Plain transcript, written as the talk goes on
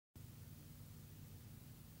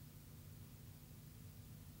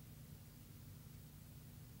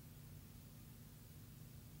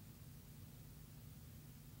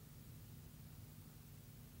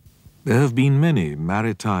There have been many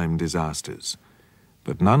maritime disasters,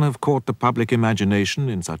 but none have caught the public imagination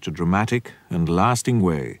in such a dramatic and lasting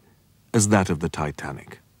way as that of the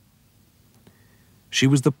Titanic. She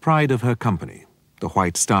was the pride of her company, the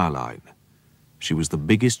White Star Line. She was the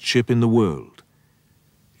biggest ship in the world.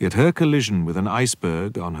 Yet her collision with an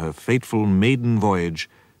iceberg on her fateful maiden voyage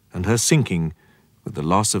and her sinking, with the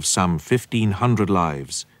loss of some 1,500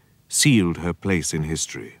 lives, sealed her place in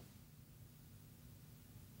history.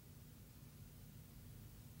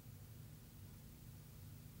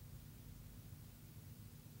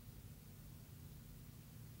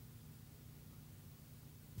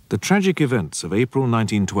 The tragic events of April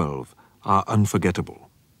 1912 are unforgettable.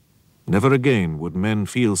 Never again would men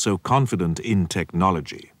feel so confident in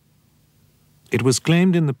technology. It was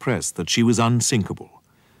claimed in the press that she was unsinkable,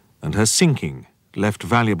 and her sinking left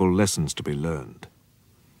valuable lessons to be learned.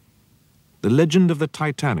 The legend of the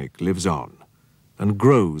Titanic lives on and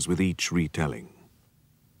grows with each retelling.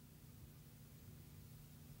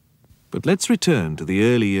 But let's return to the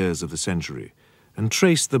early years of the century and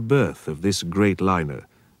trace the birth of this great liner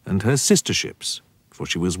and her sister ships, for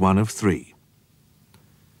she was one of three.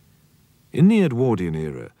 In the Edwardian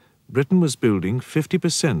era, Britain was building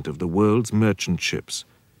 50% of the world's merchant ships.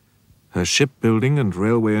 Her shipbuilding and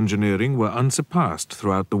railway engineering were unsurpassed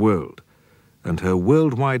throughout the world, and her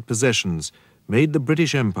worldwide possessions made the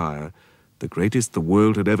British Empire, the greatest the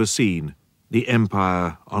world had ever seen, the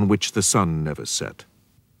empire on which the sun never set.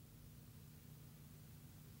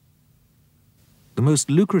 The most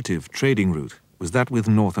lucrative trading route was that with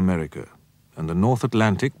North America, and the North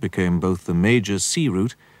Atlantic became both the major sea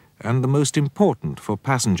route and the most important for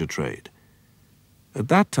passenger trade. At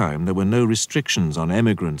that time, there were no restrictions on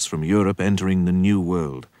emigrants from Europe entering the New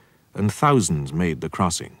World, and thousands made the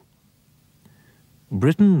crossing.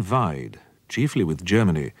 Britain vied, chiefly with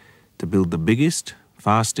Germany, to build the biggest,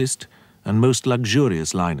 fastest, and most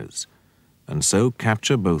luxurious liners, and so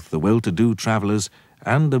capture both the well-to-do travelers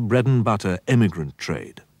and the bread-and-butter emigrant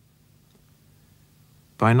trade.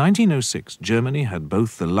 By 1906, Germany had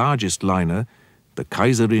both the largest liner, the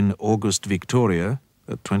Kaiserin August Victoria,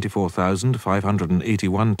 at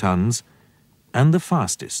 24,581 tons, and the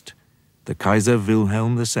fastest, the Kaiser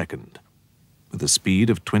Wilhelm II, with a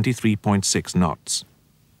speed of 23.6 knots.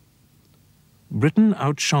 Britain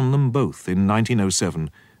outshone them both in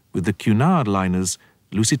 1907 with the Cunard liners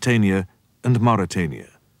Lusitania and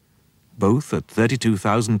Mauretania, both at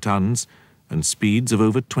 32,000 tons and speeds of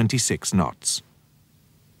over 26 knots.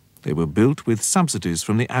 They were built with subsidies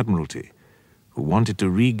from the Admiralty, who wanted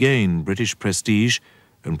to regain British prestige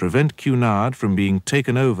and prevent Cunard from being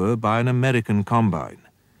taken over by an American combine,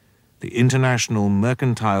 the International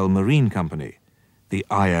Mercantile Marine Company, the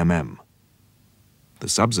IMM. The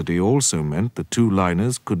subsidy also meant the two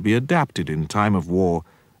liners could be adapted in time of war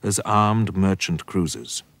as armed merchant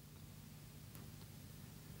cruisers.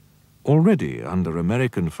 Already under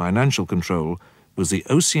American financial control was the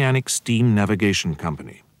Oceanic Steam Navigation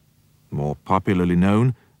Company, more popularly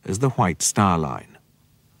known as the White Star Line.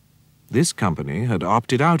 This company had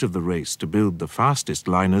opted out of the race to build the fastest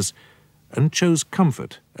liners and chose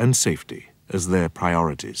comfort and safety as their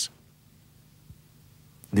priorities.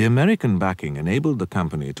 The American backing enabled the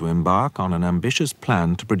company to embark on an ambitious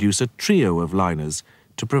plan to produce a trio of liners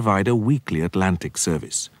to provide a weekly Atlantic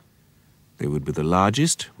service. They would be the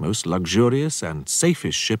largest, most luxurious, and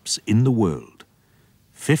safest ships in the world,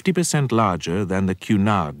 50% larger than the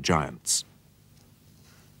Cunard giants.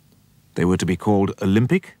 They were to be called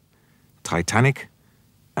Olympic, Titanic,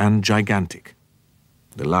 and Gigantic,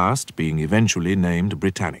 the last being eventually named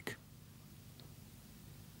Britannic.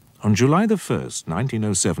 On July 1st,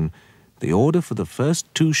 1907, the order for the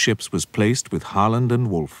first two ships was placed with Harland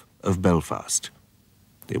and Wolff of Belfast.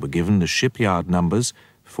 They were given the shipyard numbers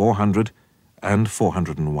 400 and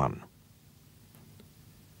 401.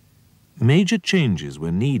 Major changes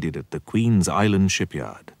were needed at the Queen's Island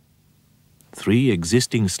shipyard. 3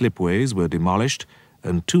 existing slipways were demolished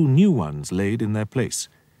and 2 new ones laid in their place.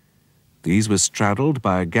 These were straddled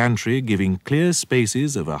by a gantry giving clear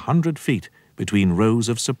spaces of 100 feet between rows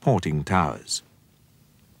of supporting towers.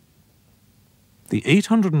 The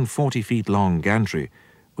 840 feet long gantry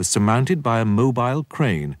was surmounted by a mobile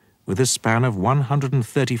crane with a span of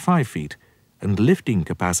 135 feet and lifting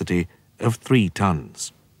capacity of 3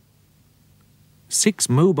 tons. 6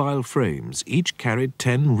 mobile frames each carried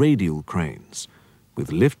 10 radial cranes,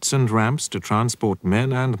 with lifts and ramps to transport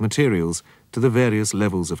men and materials to the various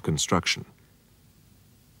levels of construction.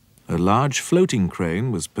 A large floating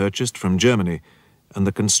crane was purchased from Germany, and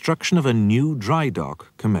the construction of a new dry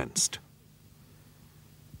dock commenced.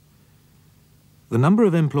 The number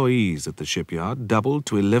of employees at the shipyard doubled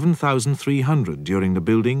to 11,300 during the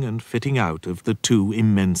building and fitting out of the two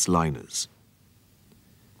immense liners.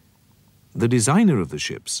 The designer of the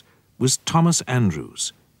ships was Thomas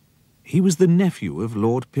Andrews. He was the nephew of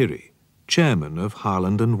Lord Pirrie, chairman of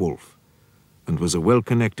Harland and Wolff, and was a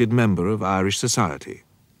well-connected member of Irish society.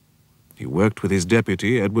 He worked with his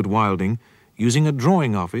deputy, Edward Wilding, using a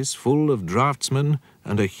drawing office full of draftsmen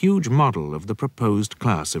and a huge model of the proposed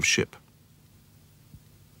class of ship.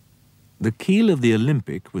 The keel of the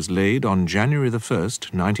Olympic was laid on January the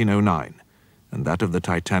 1st, 1909, and that of the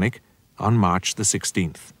Titanic on March the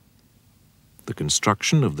 16th. The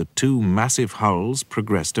construction of the two massive hulls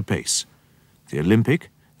progressed apace, the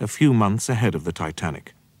Olympic a few months ahead of the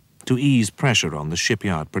Titanic, to ease pressure on the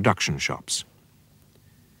shipyard production shops.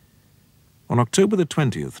 On October the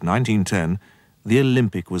 20th, 1910, the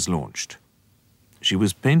Olympic was launched. She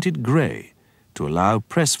was painted grey to allow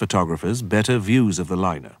press photographers better views of the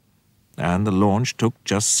liner, and the launch took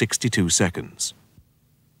just 62 seconds.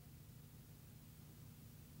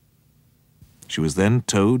 She was then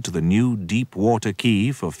towed to the new deep water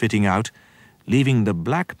quay for fitting out, leaving the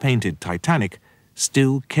black-painted Titanic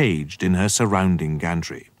still caged in her surrounding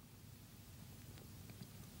gantry.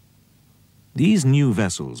 These new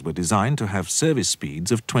vessels were designed to have service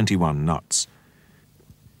speeds of 21 knots.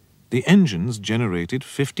 The engines generated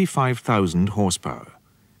 55,000 horsepower.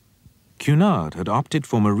 Cunard had opted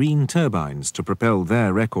for marine turbines to propel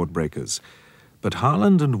their record breakers, but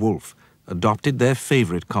Harland and Wolff adopted their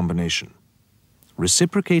favorite combination: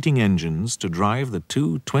 reciprocating engines to drive the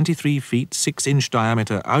two 23 feet 6-inch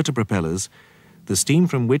diameter outer propellers, the steam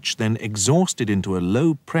from which then exhausted into a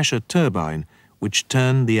low-pressure turbine which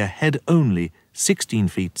turned the ahead-only 16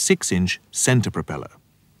 feet 6-inch center propeller.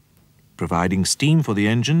 Providing steam for the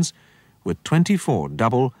engines were 24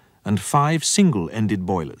 double and 5 single-ended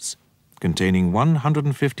boilers, containing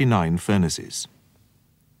 159 furnaces.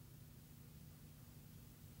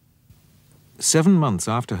 7 months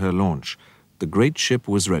after her launch, the great ship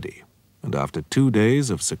was ready, and after 2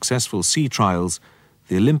 days of successful sea trials,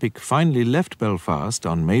 the Olympic finally left Belfast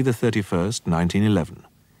on May the 31st, 1911.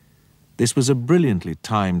 This was a brilliantly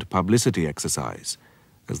timed publicity exercise,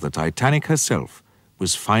 as the Titanic herself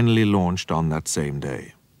was finally launched on that same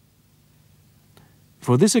day.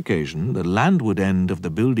 For this occasion, the landward end of the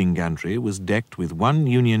building gantry was decked with 1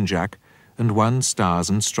 Union Jack and 1 Stars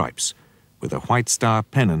and Stripes, with a White Star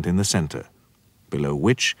pennant in the center, below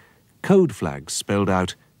which code flags spelled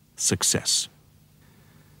out "Success."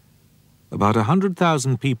 About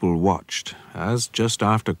 100,000 people watched as, just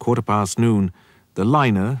after noon, the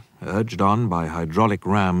liner, urged on by hydraulic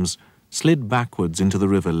rams, slid backwards into the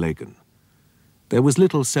River Lagan. There was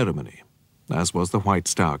little ceremony, as was the White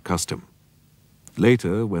Star custom.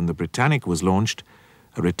 Later, when the Britannic was launched,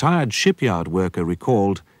 a retired shipyard worker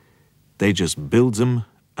recalled, "They just builds 'em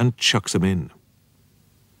and chucks 'em in."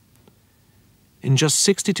 In just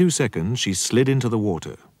 62 seconds, she slid into the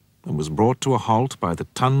water and was brought to a halt by the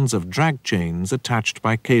tons of drag chains attached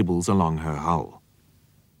by cables along her hull.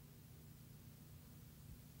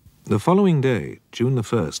 The following day, June the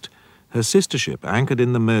 1st, her sister ship anchored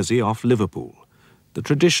in the Mersey off Liverpool, the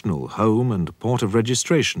traditional home and port of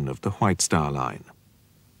registration of the White Star Line.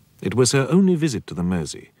 It was her only visit to the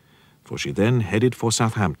Mersey, for she then headed for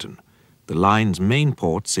Southampton, the line's main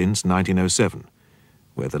port since 1907,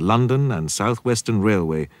 where the London and South Western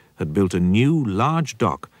Railway had built a new large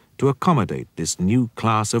dock to accommodate this new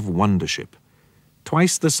class of wonder ship,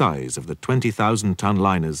 twice the size of the 20,000-ton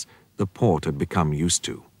liners the port had become used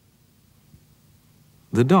to.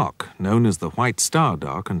 The dock, known as the White Star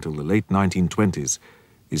Dock until the late 1920s,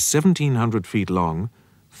 is 1,700 feet long,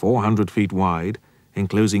 400 feet wide,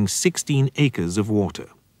 enclosing 16 acres of water.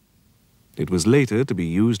 It was later to be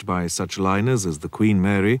used by such liners as the Queen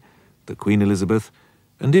Mary, the Queen Elizabeth,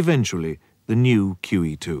 and eventually the new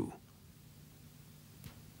QE2.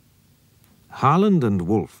 Harland and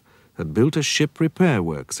Wolff had built a ship repair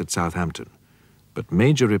works at Southampton, but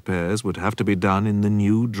major repairs would have to be done in the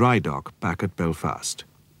new dry dock back at Belfast.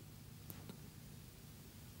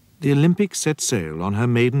 The Olympic set sail on her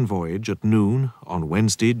maiden voyage at noon on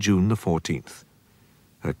Wednesday, June the 14th.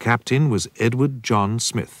 Her captain was Edward John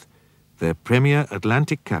Smith, their premier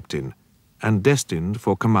Atlantic captain and destined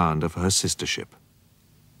for command of her sister ship.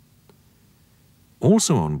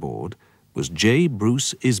 Also on board was J.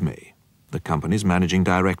 Bruce Ismay, the company's managing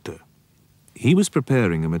director. He was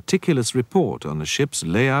preparing a meticulous report on the ship's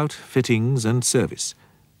layout, fittings, and service,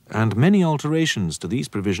 and many alterations to these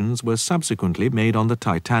provisions were subsequently made on the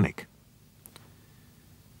Titanic.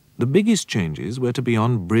 The biggest changes were to be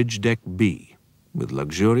on Bridge Deck B, with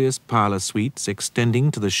luxurious parlor suites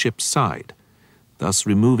extending to the ship's side, thus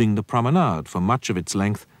removing the promenade for much of its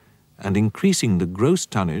length and increasing the gross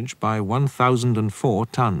tonnage by 1,004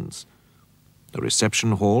 tons. A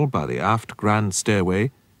reception hall by the aft grand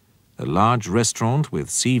stairway, a large restaurant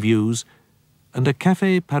with sea views, and a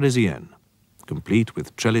café parisien, complete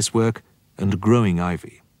with trellis work and growing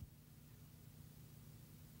ivy.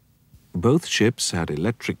 Both ships had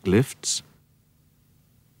electric lifts,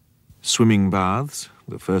 swimming baths,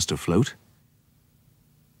 the first afloat,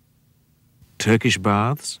 Turkish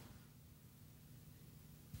baths,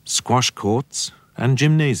 squash courts, and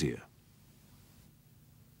gymnasia.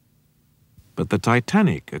 But the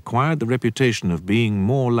Titanic acquired the reputation of being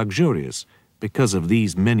more luxurious because of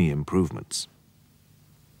these many improvements.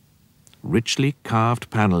 Richly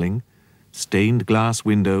carved paneling, stained glass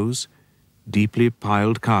windows, deeply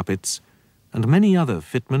piled carpets, and many other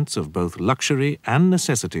fitments of both luxury and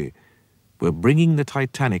necessity were bringing the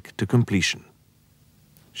Titanic to completion.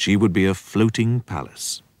 She would be a floating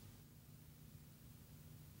palace.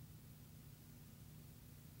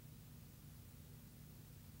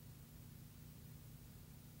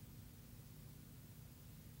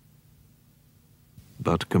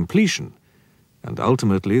 But completion, and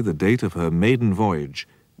ultimately the date of her maiden voyage,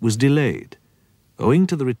 was delayed, owing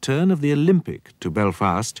to the return of the Olympic to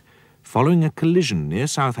Belfast following a collision near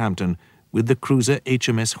Southampton with the cruiser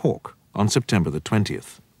HMS Hawke on September the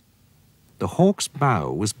 20th. The Hawke's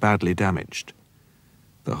bow was badly damaged.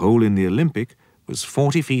 The hole in the Olympic was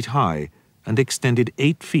 40 feet high and extended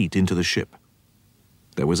 8 feet into the ship.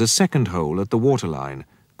 There was a second hole at the waterline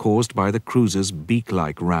caused by the cruiser's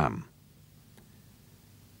beak-like ram.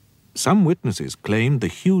 Some witnesses claimed the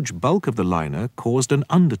huge bulk of the liner caused an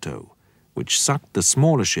undertow, which sucked the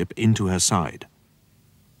smaller ship into her side.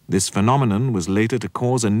 This phenomenon was later to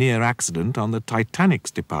cause a near accident on the Titanic's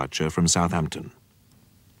departure from Southampton.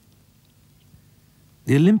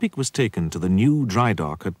 The Olympic was taken to the new dry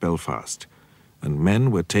dock at Belfast, and men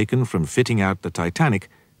were taken from fitting out the Titanic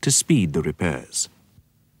to speed the repairs.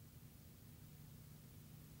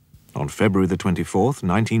 On February the 24th,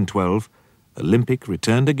 1912, Olympic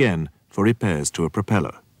returned again for repairs to a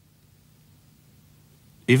propeller.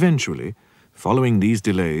 Eventually, following these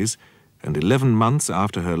delays, and 11 months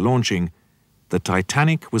after her launching, the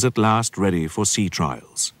Titanic was at last ready for sea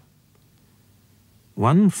trials.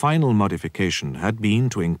 One final modification had been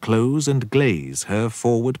to enclose and glaze her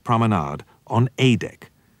forward promenade on A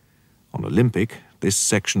deck. On Olympic, this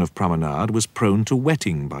section of promenade was prone to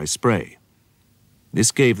wetting by spray.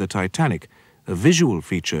 This gave the Titanic a visual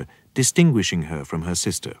feature distinguishing her from her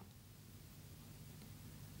sister.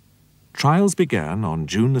 Trials began on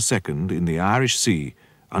June the 2nd in the Irish Sea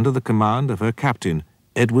under the command of her captain,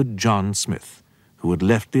 Edward John Smith, who had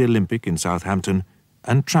left the Olympic in Southampton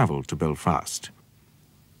and travelled to Belfast.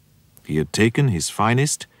 He had taken his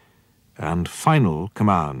finest and final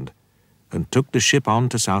command and took the ship on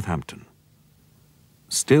to Southampton.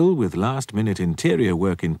 Still with last-minute interior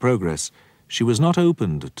work in progress, she was not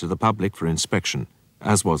opened to the public for inspection,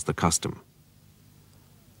 as was the custom.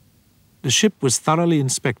 The ship was thoroughly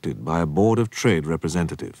inspected by a Board of Trade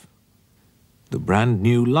representative. The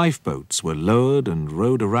brand-new lifeboats were lowered and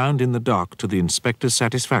rowed around in the dock to the inspector's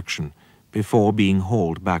satisfaction before being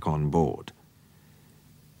hauled back on board.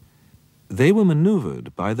 They were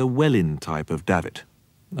manoeuvred by the Welin type of davit,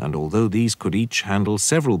 and although these could each handle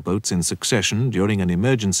several boats in succession during an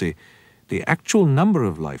emergency, the actual number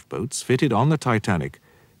of lifeboats fitted on the Titanic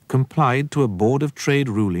complied to a Board of Trade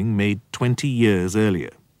ruling made 20 years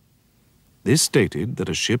earlier. This stated that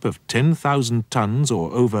a ship of 10,000 tons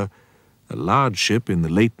or over, a large ship in the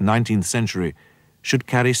late 19th century, should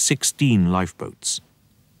carry 16 lifeboats.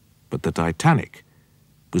 But the Titanic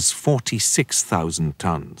was 46,000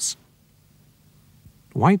 tons.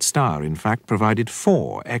 White Star, in fact, provided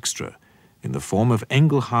 4 extra in the form of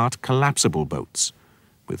Engelhart collapsible boats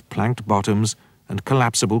with planked bottoms and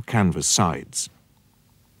collapsible canvas sides.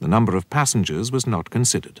 The number of passengers was not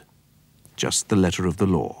considered, just the letter of the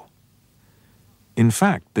law. In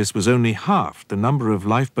fact, this was only half the number of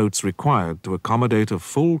lifeboats required to accommodate a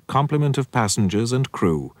full complement of passengers and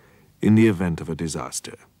crew in the event of a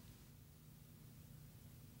disaster.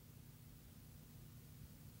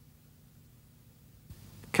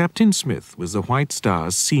 Captain Smith was the White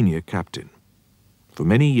Star's senior captain. For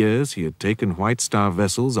many years he had taken White Star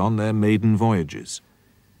vessels on their maiden voyages.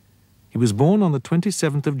 He was born on the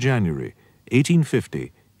 27th of January,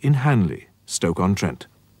 1850, in Hanley, Stoke-on-Trent.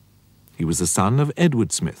 He was the son of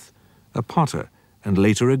Edward Smith, a potter and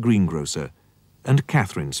later a greengrocer, and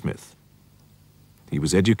Catherine Smith. He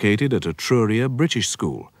was educated at a Trurier British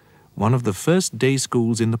school, one of the first day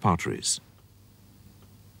schools in the Potteries.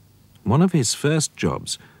 One of his first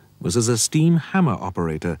jobs was as a steam hammer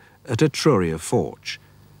operator at a Etruria forge,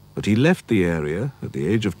 but he left the area at the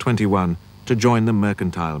age of 21 to join the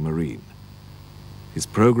mercantile marine. His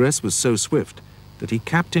progress was so swift that he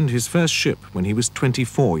captained his first ship when he was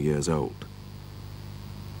 24 years old.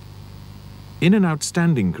 In an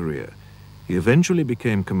outstanding career, he eventually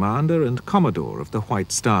became commander and commodore of the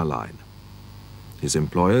White Star Line. His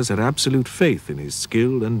employers had absolute faith in his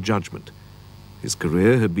skill and judgment. His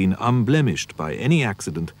career had been unblemished by any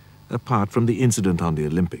accident apart from the incident on the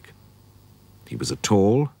Olympic. He was a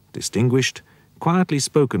tall, distinguished, quietly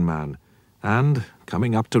spoken man, and,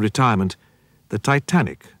 coming up to retirement, the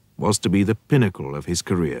Titanic was to be the pinnacle of his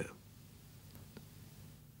career.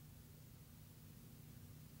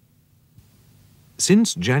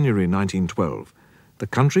 Since January 1912, the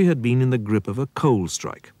country had been in the grip of a coal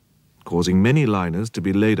strike, causing many liners to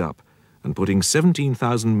be laid up and putting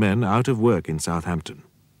 17,000 men out of work in Southampton.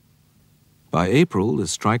 By April, the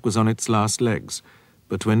strike was on its last legs,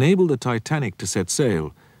 but to enable the Titanic to set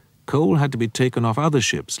sail, coal had to be taken off other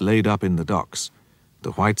ships laid up in the docks,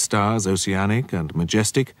 the White Stars Oceanic and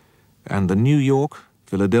Majestic, and the New York,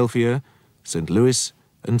 Philadelphia, St. Louis,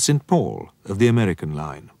 and St. Paul of the American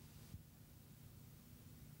line.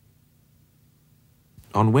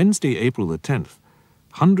 On Wednesday, April the 10th,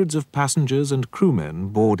 hundreds of passengers and crewmen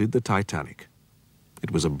boarded the Titanic.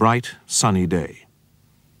 It was a bright, sunny day.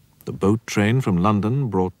 The boat train from London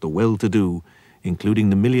brought the well-to-do, including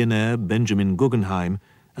the millionaire Benjamin Guggenheim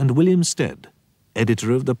and William Stead,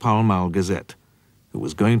 editor of the Pall Mall Gazette, who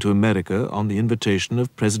was going to America on the invitation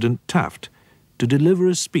of President Taft to deliver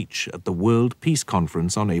a speech at the World Peace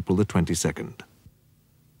Conference on April the 22nd.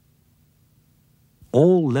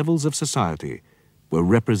 All levels of society were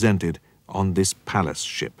represented on this palace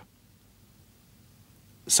ship.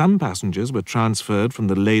 Some passengers were transferred from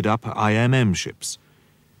the laid-up IMM ships.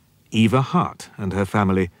 Eva Hart and her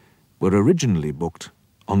family were originally booked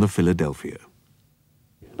on the Philadelphia.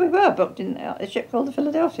 We were booked in a ship called the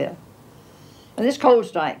Philadelphia. And this coal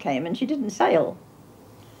strike came and she didn't sail.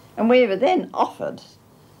 And we were then offered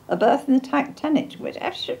a berth in the Titanic, which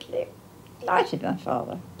absolutely delighted my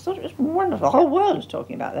father. I thought it was wonderful. The whole world was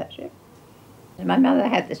talking about that ship. And my mother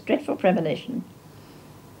had this dreadful premonition.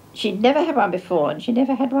 She'd never had one before and she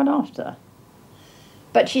never had one after.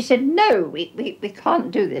 But she said, no, we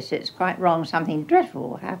can't do this. It's quite wrong. Something dreadful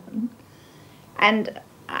will happen. And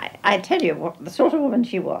I tell you what, the sort of woman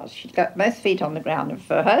she was. She'd got both feet on the ground, and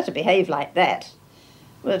for her to behave like that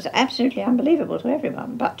was absolutely unbelievable to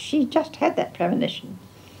everyone. But she just had that premonition.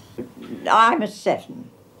 I was 7.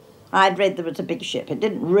 I'd read there was a big ship. It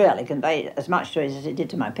didn't really convey as much to us as it did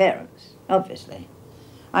to my parents, obviously.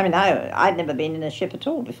 I mean, I'd never been in a ship at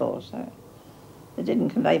all before, so it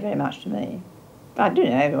didn't convey very much to me. But I do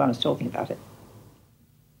know everyone was talking about it.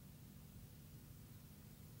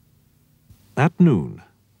 At noon,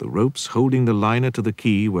 the ropes holding the liner to the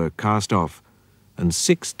quay were cast off, and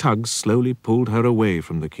 6 tugs slowly pulled her away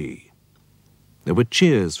from the quay. There were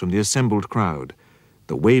cheers from the assembled crowd,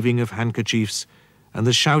 the waving of handkerchiefs, and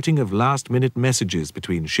the shouting of last-minute messages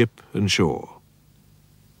between ship and shore.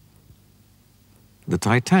 The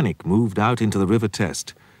Titanic moved out into the River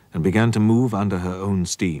Test and began to move under her own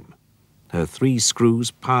steam, her 3 screws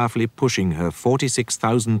powerfully pushing her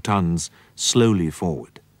 46,000 tons slowly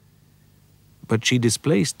forward. But she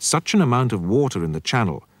displaced such an amount of water in the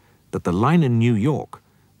channel that the liner New York,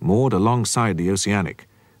 moored alongside the Oceanic,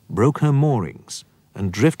 broke her moorings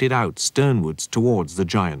and drifted out sternwards towards the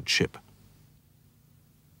giant ship.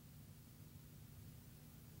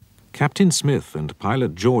 Captain Smith and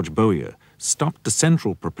pilot George Bowyer stopped the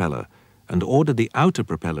central propeller and ordered the outer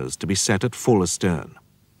propellers to be set at full astern.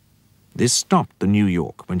 This stopped the New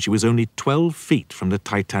York when she was only 12 feet from the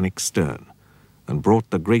Titanic's stern and brought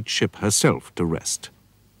the great ship herself to rest.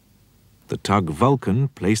 The tug Vulcan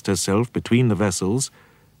placed herself between the vessels,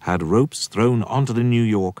 had ropes thrown onto the New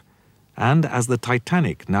York, and as the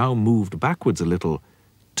Titanic now moved backwards a little,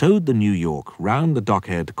 towed the New York round the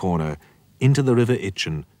dockhead corner into the River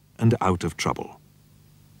Itchen and out of trouble.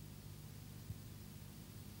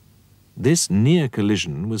 This near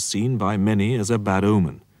collision was seen by many as a bad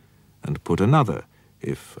omen, and put another,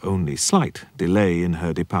 if only slight, delay in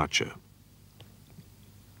her departure.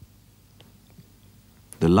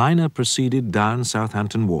 The liner proceeded down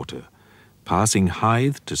Southampton Water, passing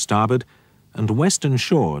Hythe to starboard and Western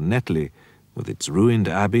Shore, Netley, with its ruined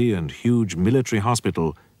abbey and huge military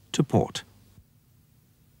hospital, to port.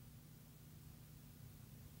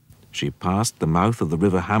 She passed the mouth of the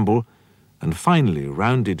River Hamble and finally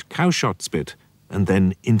rounded Cowshot Spit and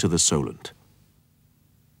then into the Solent.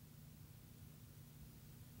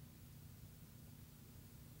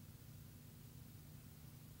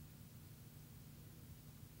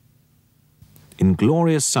 In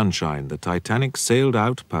glorious sunshine, the Titanic sailed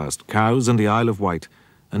out past Cowes and the Isle of Wight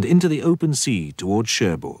and into the open sea towards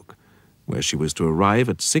Cherbourg, where she was to arrive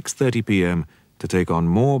at 6:30 p.m. to take on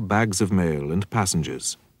more bags of mail and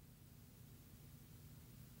passengers.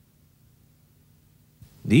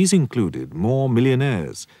 These included more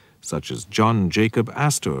millionaires, such as John Jacob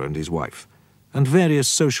Astor and his wife, and various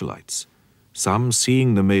socialites, some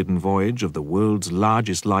seeing the maiden voyage of the world's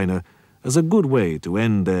largest liner as a good way to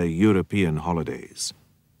end their European holidays.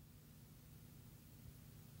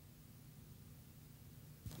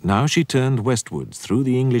 Now she turned westwards through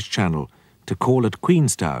the English Channel to call at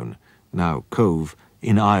Queenstown, now Cove,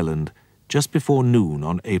 in Ireland, just before noon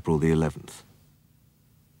on April the 11th.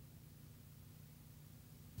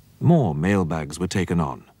 More mail bags were taken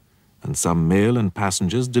on, and some mail and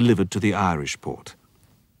passengers delivered to the Irish port.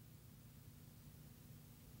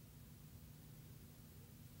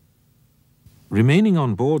 Remaining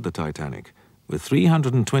on board the Titanic were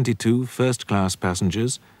 322 first-class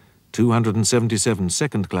passengers, 277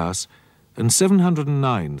 second-class, and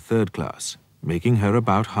 709 third-class, making her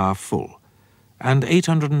about half full, and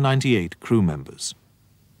 898 crew members.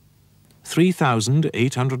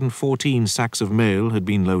 3,814 sacks of mail had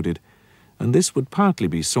been loaded, and this would partly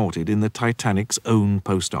be sorted in the Titanic's own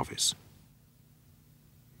post office.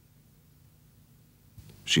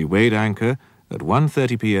 She weighed anchor at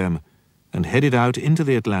 1:30 p.m. and headed out into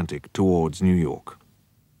the Atlantic towards New York.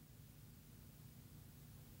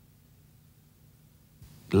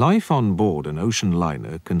 Life on board an ocean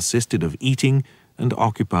liner consisted of eating and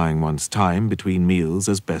occupying one's time between meals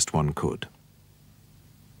as best one could.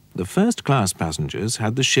 The first-class passengers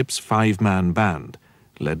had the ship's 5-man band,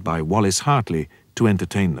 led by Wallace Hartley, to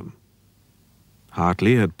entertain them.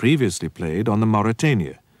 Hartley had previously played on the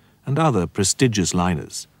Mauretania and other prestigious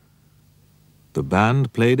liners. The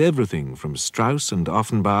band played everything from Strauss and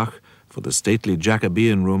Offenbach for the stately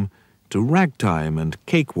Jacobean room to ragtime and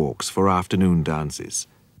cakewalks for afternoon dances.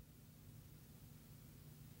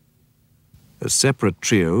 A separate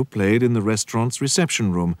trio played in the restaurant's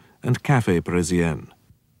reception room and Café Parisien.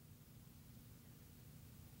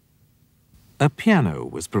 A piano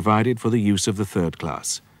was provided for the use of the third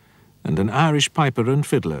class, and an Irish piper and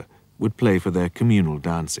fiddler would play for their communal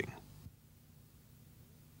dancing.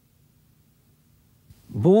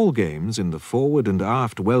 Ball games in the forward and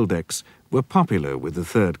aft well decks were popular with the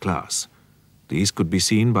third class. These could be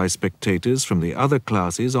seen by spectators from the other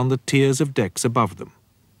classes on the tiers of decks above them.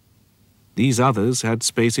 These others had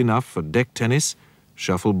space enough for deck tennis,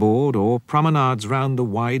 shuffleboard, or promenades round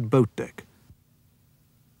the wide boat deck.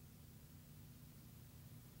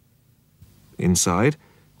 Inside,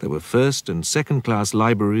 there were first and second class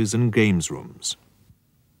libraries and games rooms.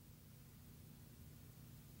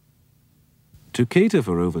 To cater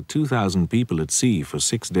for over 2,000 people at sea for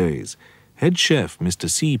 6 days, head chef Mr.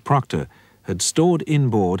 C. Proctor had stored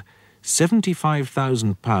inboard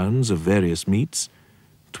 75,000 pounds of various meats,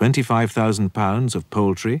 25,000 pounds of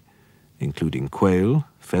poultry, including quail,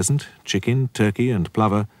 pheasant, chicken, turkey, and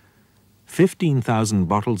plover, 15,000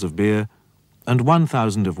 bottles of beer, and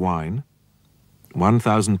 1,000 of wine,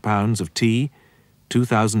 1,000 pounds of tea,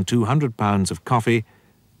 2,200 pounds of coffee,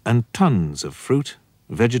 and tons of fruit,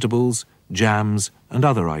 vegetables, jams, and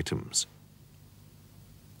other items.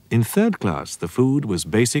 In third class, the food was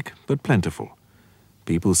basic but plentiful.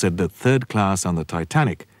 People said that third class on the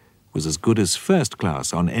Titanic was as good as first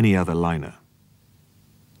class on any other liner.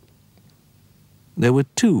 There were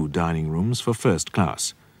 2 dining rooms for first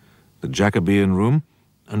class, the Jacobean room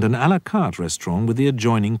and an à la carte restaurant with the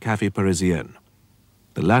adjoining Café Parisien,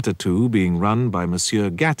 the latter 2 being run by Monsieur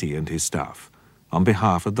Gatty and his staff, on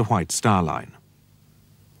behalf of the White Star Line.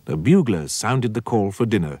 The bugler sounded the call for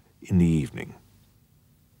dinner in the evening.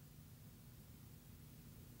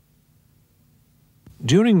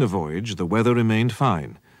 During the voyage, the weather remained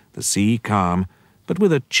fine, the sea calm, but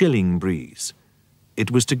with a chilling breeze.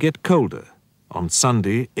 It was to get colder on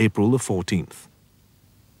Sunday, April the 14th.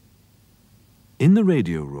 In the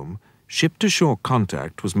radio room, ship-to-shore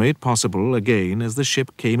contact was made possible again as the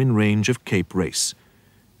ship came in range of Cape Race,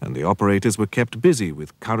 and the operators were kept busy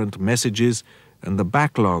with current messages and the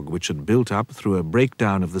backlog which had built up through a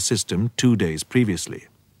breakdown of the system 2 days previously.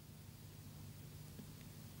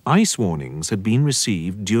 Ice warnings had been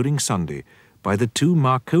received during Sunday by the 2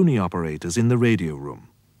 Marconi operators in the radio room,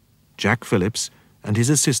 Jack Phillips and his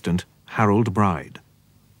assistant Harold Bride.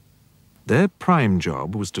 Their prime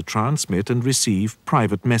job was to transmit and receive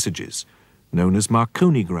private messages, known as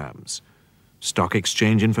Marconigrams, stock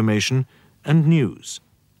exchange information, and news,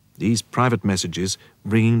 these private messages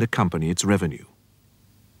bringing the company its revenue.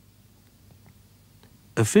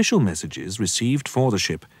 Official messages received for the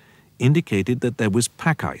ship indicated that there was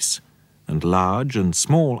pack ice and large and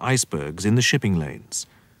small icebergs in the shipping lanes,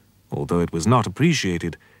 although it was not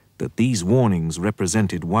appreciated that these warnings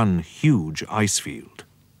represented one huge ice field.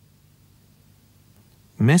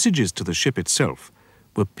 Messages to the ship itself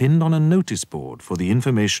were pinned on a notice board for the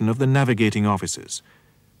information of the navigating officers,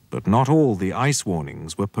 but not all the ice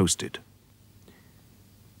warnings were posted.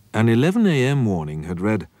 An 11 a.m. warning had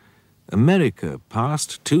read, "America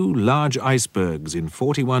passed 2 large icebergs in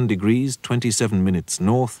 41 degrees 27 minutes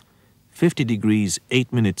north, 50 degrees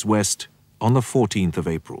 8 minutes west on the 14th of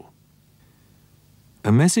April.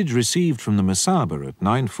 A message received from the Mesaba at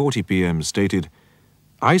 9:40 p.m. stated,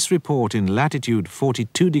 "Ice report in latitude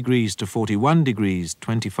 42 degrees to 41 degrees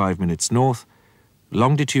 25 minutes north,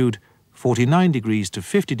 longitude 49 degrees to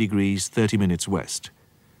 50 degrees 30 minutes west.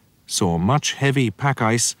 Saw much heavy pack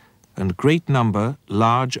ice and great number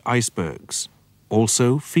large icebergs,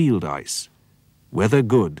 also field ice. Weather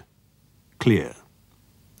good, clear."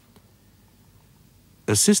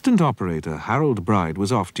 Assistant operator Harold Bride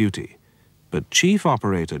was off duty, but Chief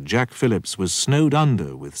Operator Jack Phillips was snowed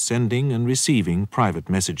under with sending and receiving private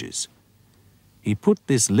messages. He put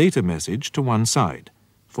this later message to one side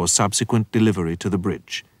for subsequent delivery to the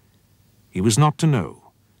bridge. He was not to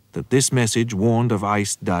know that this message warned of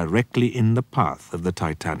ice directly in the path of the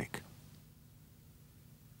Titanic.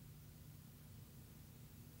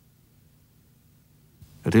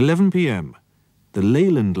 At 11 p.m., the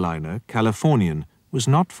Leyland liner Californian was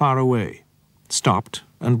not far away, stopped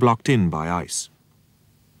and blocked in by ice.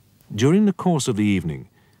 During the course of the evening,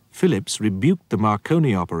 Phillips rebuked the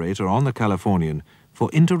Marconi operator on the Californian for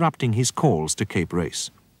interrupting his calls to Cape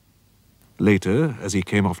Race. Later, as he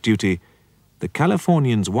came off duty, the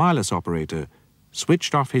Californian's wireless operator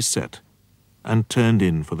switched off his set and turned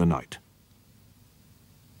in for the night.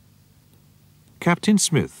 Captain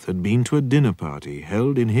Smith had been to a dinner party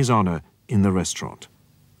held in his honor in the restaurant.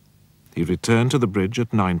 He returned to the bridge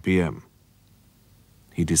at 9 p.m.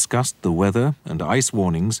 He discussed the weather and ice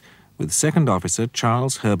warnings with Second Officer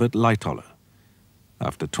Charles Herbert Lightoller.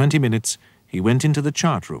 After 20 minutes, he went into the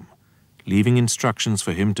chart room, leaving instructions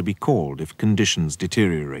for him to be called if conditions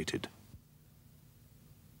deteriorated.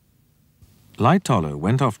 Lightoller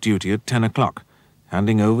went off duty at 10 o'clock,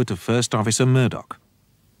 handing over to First Officer Murdoch.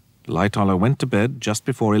 Lightoller went to bed just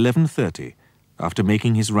before 11:30 after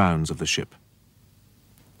making his rounds of the ship.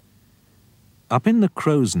 Up in the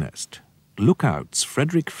crow's nest, lookouts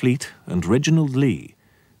Frederick Fleet and Reginald Lee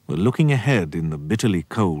were looking ahead in the bitterly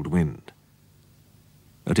cold wind.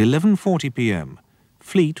 At 11:40 p.m.,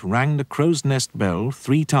 Fleet rang the crow's nest bell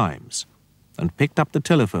 3 times and picked up the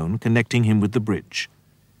telephone connecting him with the bridge.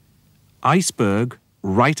 "Iceberg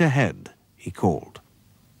right ahead," he called.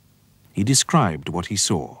 He described what he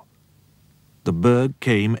saw. The berg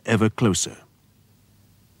came ever closer.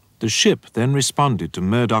 The ship then responded to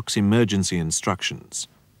Murdoch's emergency instructions.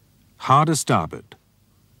 Hard a starboard,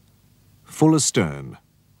 full astern,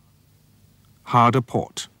 hard a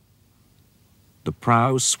port. The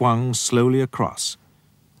prow swung slowly across,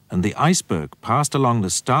 and the iceberg passed along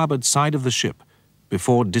the starboard side of the ship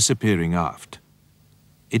before disappearing aft.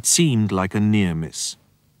 It seemed like a near miss.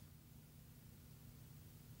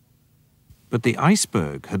 But the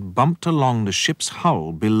iceberg had bumped along the ship's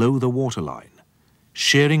hull below the waterline,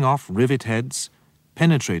 shearing off rivet heads,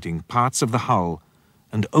 penetrating parts of the hull,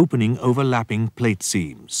 and opening overlapping plate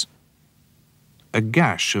seams. A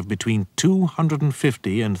gash of between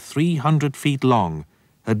 250 and 300 feet long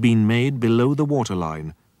had been made below the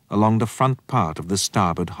waterline along the front part of the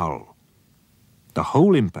starboard hull. The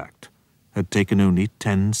whole impact had taken only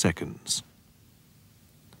 10 seconds.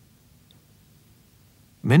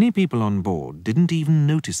 Many people on board didn't even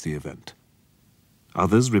notice the event.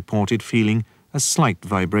 Others reported feeling a slight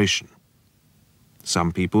vibration.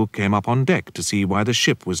 Some people came up on deck to see why the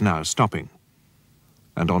ship was now stopping.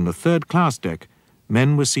 And on the third-class deck,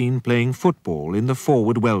 men were seen playing football in the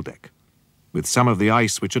forward well deck, with some of the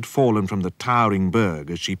ice which had fallen from the towering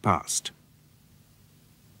berg as she passed.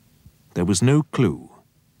 There was no clue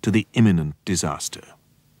to the imminent disaster.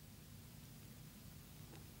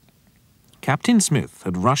 Captain Smith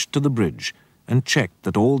had rushed to the bridge and checked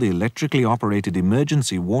that all the electrically operated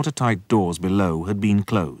emergency watertight doors below had been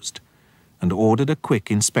closed, and ordered a quick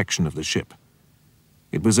inspection of the ship.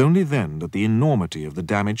 It was only then that the enormity of the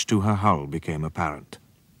damage to her hull became apparent.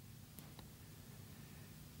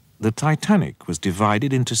 The Titanic was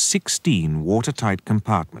divided into 16 watertight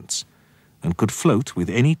compartments and could float with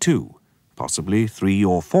any 2, possibly 3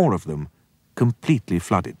 or 4 of them, completely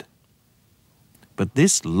flooded. But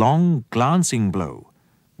this long, glancing blow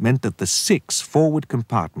meant that the 6 forward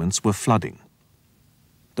compartments were flooding.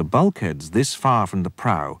 The bulkheads this far from the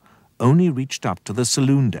prow only reached up to the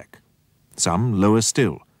saloon deck, some lower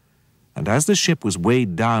still, and as the ship was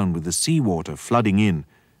weighed down with the seawater flooding in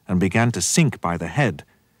and began to sink by the head,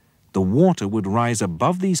 the water would rise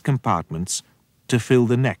above these compartments to fill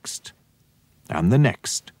the next, and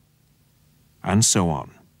so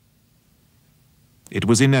on. It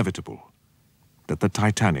was inevitable that the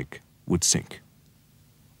Titanic would sink.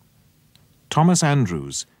 Thomas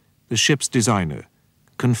Andrews, the ship's designer,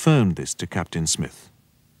 confirmed this to Captain Smith.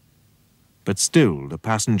 But still the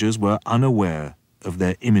passengers were unaware of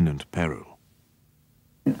their imminent peril.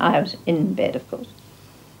 I was in bed, of course.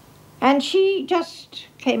 And she just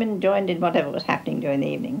came and joined in whatever was happening during the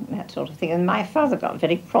evening, that sort of thing. And my father got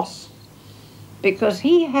very cross because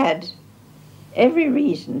he had every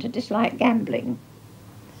reason to dislike gambling.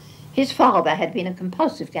 His father had been a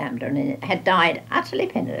compulsive gambler and had died utterly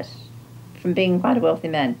penniless from being quite a wealthy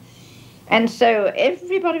man. And so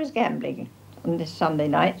everybody was gambling on this Sunday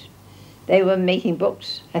night. They were making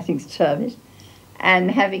books, I think the term is,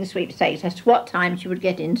 and having sweepstakes as to what time she would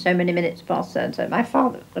get in so many minutes past so and so. My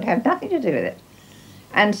father would have nothing to do with it.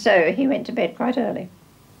 And so he went to bed quite early,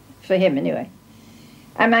 for him anyway.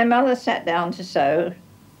 And my mother sat down to sew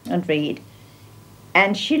and read,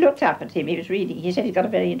 and she looked up at him. He was reading. He said he'd got a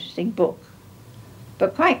very interesting book.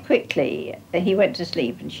 But quite quickly he went to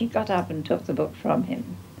sleep, and she got up and took the book from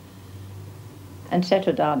him and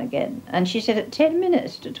settled down again. And she said at 10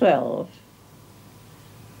 minutes to 12,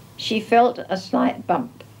 she felt a slight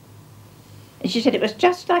bump. And she said it was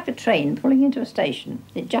just like a train pulling into a station.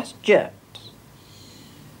 It just jerked.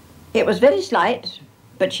 It was very slight,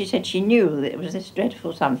 but she said she knew that it was this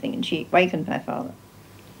dreadful something, and she wakened my father.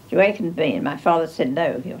 She wakened me, and my father said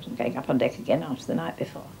no, he wasn't going up on deck again after the night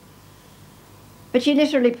before. But she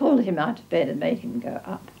literally pulled him out of bed and made him go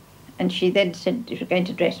up. And she then said she was going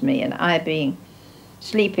to dress me, and I, being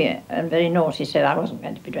sleepy and very naughty, said I wasn't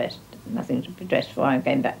going to be dressed. Nothing to be dressed for. I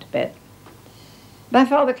came back to bed. My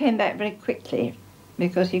father came back very quickly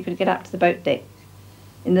because he could get up to the boat deck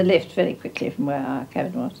in the lift very quickly from where our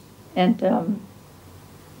cabin was. And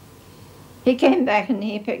he came back and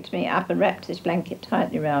he picked me up and wrapped his blanket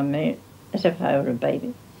tightly round me as if I were a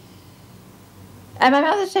baby. And my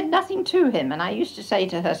mother said nothing to him, and I used to say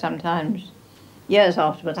to her sometimes, years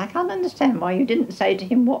afterwards, I can't understand why you didn't say to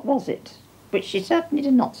him, what was it? Which she certainly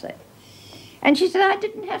did not say. And she said, I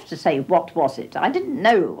didn't have to say, what was it? I didn't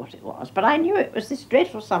know what it was, but I knew it was this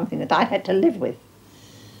dreadful something that I had to live with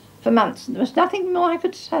for months, and there was nothing more I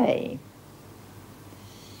could say.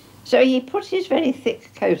 So he put his very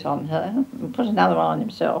thick coat on her and put another one on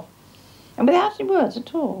himself, and without any words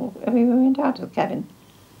at all, we went out of the cabin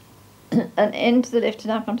and into the lift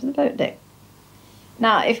and up onto the boat deck.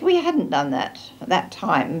 Now, if we hadn't done that at that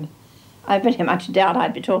time, I very much doubt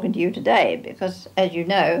I'd be talking to you today, because, as you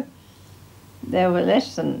know, there was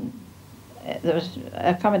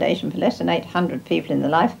accommodation for less than 800 people in the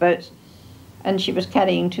lifeboats, and she was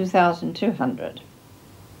carrying 2,200.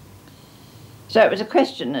 So it was a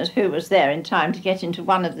question as who was there in time to get into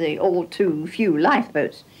one of the all too few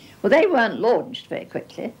lifeboats. Well, they weren't launched very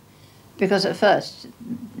quickly, because at first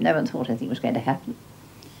no one thought anything was going to happen.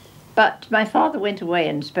 But my father went away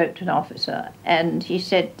and spoke to an officer, and he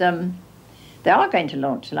said, they are going to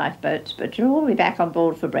launch lifeboats, but you'll all be back on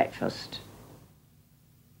board for breakfast.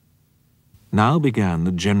 Now began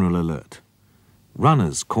the general alert.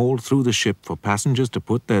 Runners called through the ship for passengers to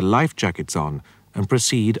put their life jackets on and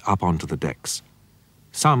proceed up onto the decks.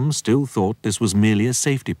 Some still thought this was merely a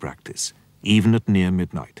safety practice, even at near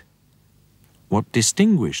midnight. What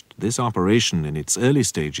distinguished this operation in its early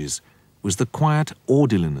stages was the quiet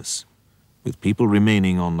orderliness, with people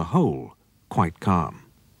remaining on the whole quite calm.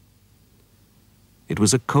 It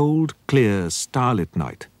was a cold, clear, starlit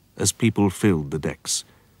night as people filled the decks,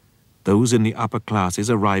 those in the upper classes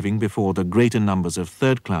arriving before the greater numbers of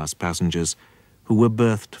third-class passengers who were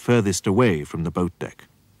berthed furthest away from the boat deck.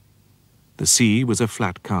 The sea was a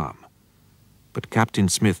flat calm, but Captain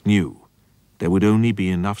Smith knew there would only be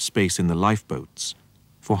enough space in the lifeboats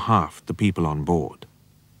for half the people on board.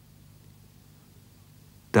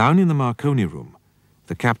 Down in the Marconi room,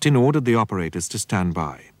 the captain ordered the operators to stand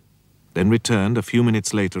by, then returned a few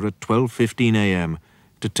minutes later at 12:15 a.m.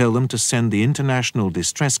 to tell them to send the International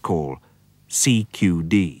Distress Call,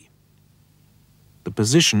 CQD. The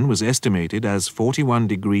position was estimated as 41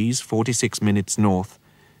 degrees 46 minutes north,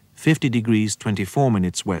 50 degrees 24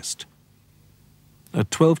 minutes west.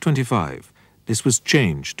 At 12:25, this was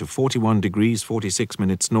changed to 41 degrees 46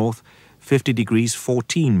 minutes north, 50 degrees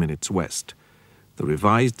 14 minutes west, the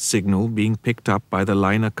revised signal being picked up by the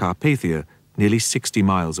liner Carpathia nearly 60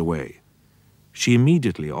 miles away. She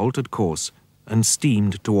immediately altered course and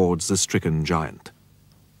steamed towards the stricken giant.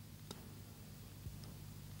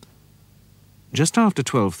 Just after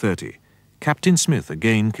 12:30, Captain Smith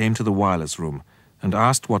again came to the wireless room and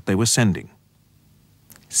asked what they were sending.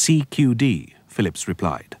 CQD, Phillips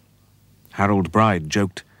replied. Harold Bride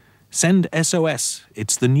joked, "Send SOS,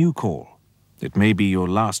 it's the new call. It may be your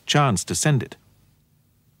last chance to send it."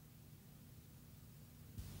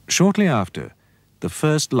 Shortly after, the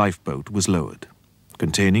first lifeboat was lowered,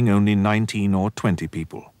 containing only 19 or 20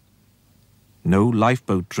 people. No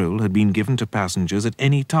lifeboat drill had been given to passengers at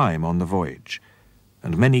any time on the voyage,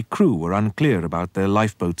 and many crew were unclear about their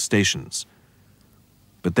lifeboat stations.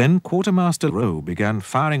 But then Quartermaster Rowe began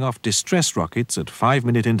firing off distress rockets at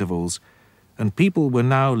 5-minute intervals, and people were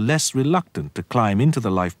now less reluctant to climb into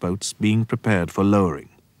the lifeboats being prepared for lowering.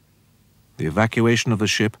 The evacuation of the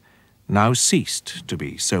ship now ceased to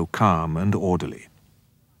be so calm and orderly.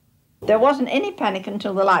 There wasn't any panic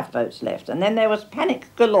until the lifeboats left, and then there was panic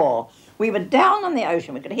galore. We were down on the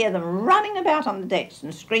ocean. We could hear them running about on the decks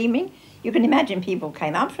and screaming. You can imagine people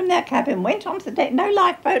came up from their cabin, went onto the deck, no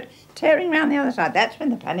lifeboat, tearing around the other side. That's when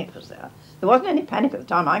the panic was there. There wasn't any panic at the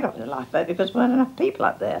time I got in the lifeboat because there weren't enough people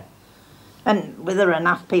up there. And there were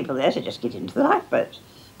enough people there to just get into the lifeboats.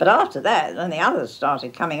 But after that, when the others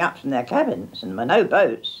started coming up from their cabins and there were no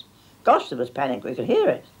boats, gosh, there was panic. We could hear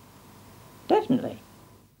it. Definitely.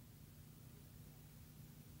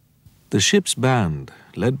 The ship's band,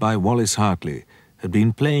 led by Wallace Hartley, had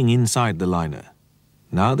been playing inside the liner.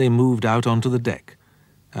 Now they moved out onto the deck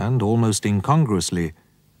and, almost incongruously,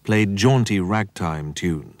 played jaunty ragtime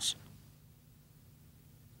tunes.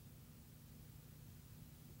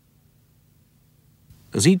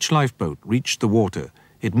 As each lifeboat reached the water,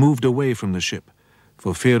 it moved away from the ship,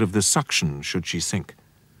 for fear of the suction should she sink.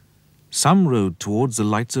 Some rowed towards the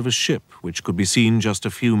lights of a ship which could be seen just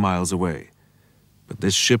a few miles away. But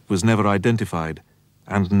this ship was never identified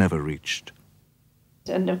and never reached.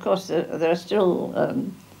 And of course there are still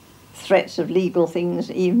threats of legal things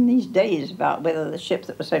even these days about whether the ship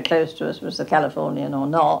that was so close to us was the Californian or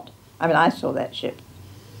not. I mean, I saw that ship.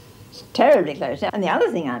 It's terribly close. And the other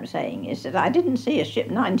thing I'm saying is that I didn't see a ship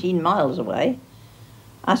 19 miles away.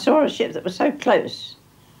 I saw a ship that was so close,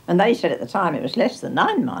 and they said at the time it was less than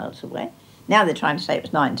 9 miles away. Now they're trying to say it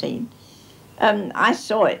was 19. I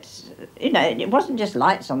saw it, you know, it wasn't just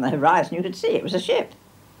lights on the horizon, you could see it was a ship.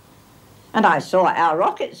 And I saw our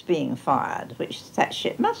rockets being fired, which that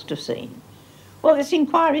ship must have seen. Well, this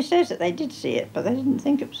inquiry says that they did see it, but they didn't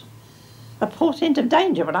think it was a portent of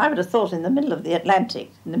danger. But I would have thought in the middle of the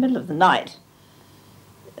Atlantic, in the middle of the night,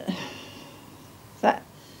 that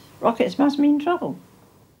rockets must mean trouble.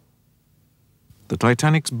 The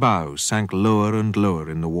Titanic's bow sank lower and lower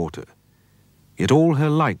in the water. Yet all her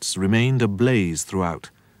lights remained ablaze throughout,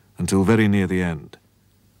 until very near the end.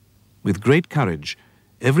 With great courage,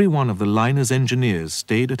 every one of the liner's engineers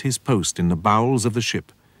stayed at his post in the bowels of the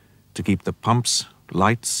ship to keep the pumps,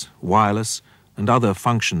 lights, wireless, and other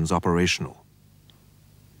functions operational.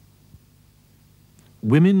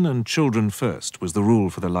 Women and children first was the rule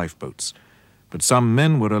for the lifeboats, but some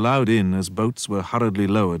men were allowed in as boats were hurriedly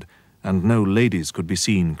lowered and no ladies could be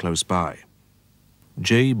seen close by.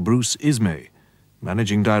 J. Bruce Ismay,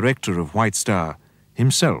 managing director of White Star,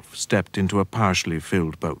 himself stepped into a partially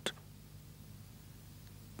filled boat.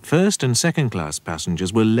 First and second class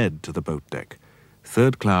passengers were led to the boat deck.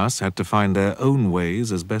 Third class had to find their own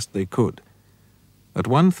ways as best they could. At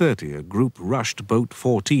 1:30, a group rushed boat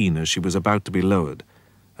 14 as she was about to be lowered,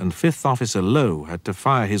 and Fifth Officer Lowe had to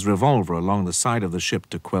fire his revolver along the side of the ship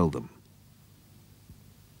to quell them.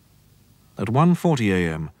 At 1:40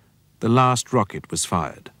 a.m., the last rocket was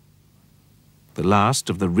fired. The last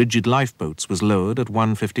of the rigid lifeboats was lowered at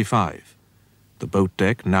 1:55. The boat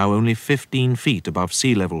deck now only 15 feet above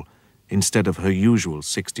sea level instead of her usual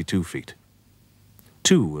 62 feet.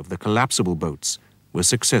 2 of the collapsible boats were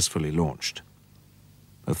successfully launched.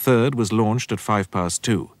 A third was launched at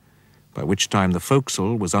 2:05, by which time the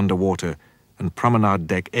forecastle was underwater and promenade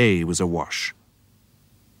deck A was awash.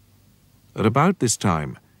 At about this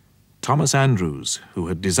time, Thomas Andrews, who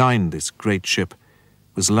had designed this great ship,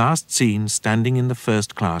 was last seen standing in the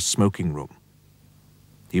first-class smoking room.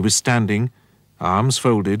 He was standing, arms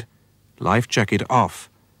folded, life jacket off,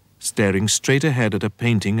 staring straight ahead at a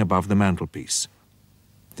painting above the mantelpiece.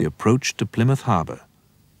 The Approach to Plymouth Harbor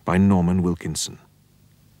by Norman Wilkinson.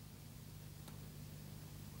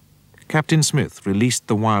 Captain Smith released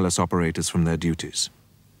the wireless operators from their duties,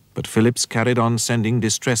 but Phillips carried on sending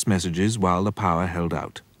distress messages while the power held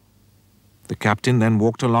out. The captain then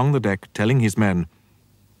walked along the deck telling his men,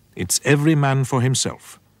 "It's every man for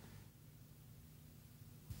himself."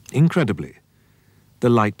 Incredibly, the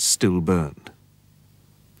lights still burned.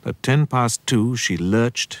 At 2:10 she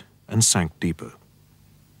lurched and sank deeper.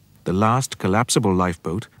 The last collapsible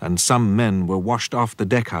lifeboat and some men were washed off the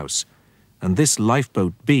deckhouse, and this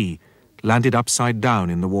lifeboat B landed upside down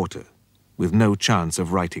in the water, with no chance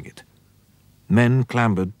of righting it. Men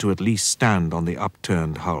clambered to at least stand on the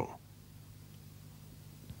upturned hull.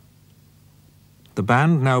 The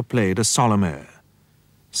band now played a solemn air.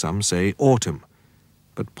 Some say autumn,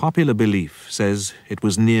 but popular belief says it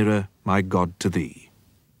was nearer My God to Thee.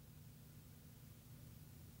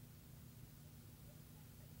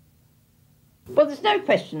 Well, there's no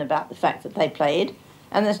question about the fact that they played,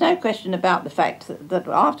 and there's no question about the fact that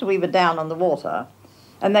after we were down on the water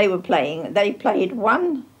and they were playing, they played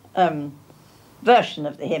one version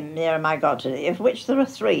of the hymn, Nearer My God to Thee, of which there are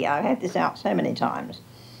three. I've had this out so many times.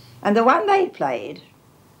 And the one they played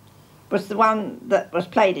was the one that was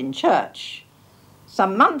played in church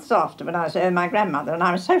some months after, when I was with my grandmother, and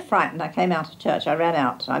I was so frightened I came out of church. I ran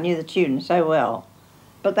out. I knew the tune so well.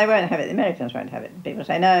 But they won't have it. The Americans won't have it. People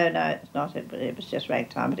say, no, it's not. It was just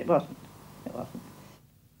ragtime, but it wasn't. It wasn't.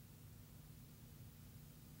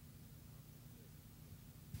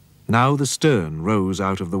 Now the stern rose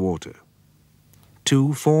out of the water. 2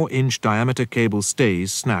 4-inch diameter cable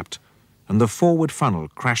stays snapped, and the forward funnel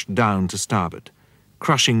crashed down to starboard,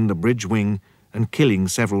 crushing the bridge wing and killing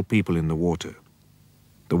several people in the water.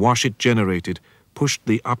 The wash it generated pushed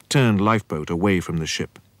the upturned lifeboat away from the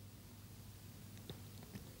ship.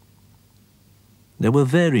 There were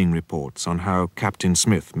varying reports on how Captain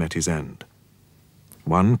Smith met his end.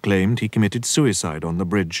 One claimed he committed suicide on the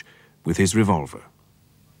bridge with his revolver.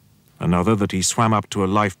 Another that he swam up to a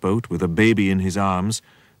lifeboat with a baby in his arms,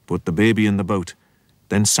 put the baby in the boat,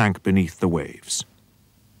 then sank beneath the waves.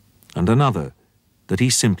 And another that he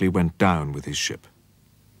simply went down with his ship.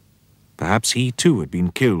 Perhaps he too had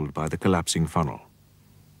been killed by the collapsing funnel.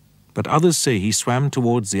 But others say he swam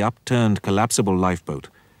towards the upturned collapsible lifeboat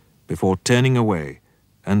before turning away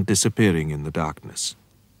and disappearing in the darkness.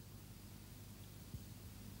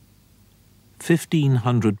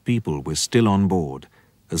 1,500 people were still on board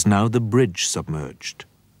as now the bridge submerged.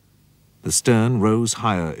 The stern rose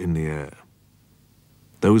higher in the air.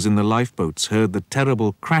 Those in the lifeboats heard the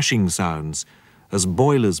terrible crashing sounds as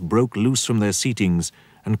boilers broke loose from their seatings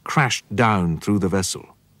and crashed down through the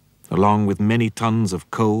vessel, along with many tons of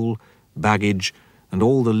coal, baggage, and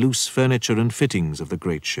all the loose furniture and fittings of the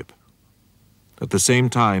great ship. At the same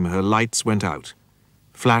time, her lights went out,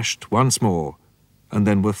 flashed once more, and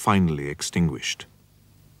then were finally extinguished.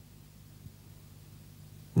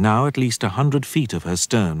 Now at least 100 feet of her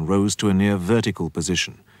stern rose to a near vertical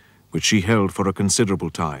position, which she held for a considerable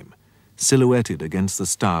time, silhouetted against the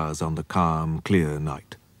stars on the calm, clear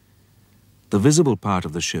night. The visible part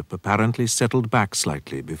of the ship apparently settled back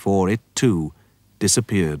slightly before it, too,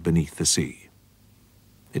 disappeared beneath the sea.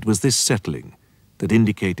 It was this settling that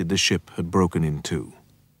indicated the ship had broken in two.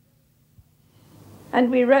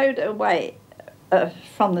 And we rowed away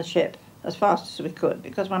from the ship as fast as we could,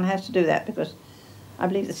 because one has to do that, because I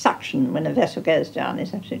believe the suction when a vessel goes down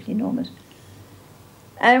is absolutely enormous.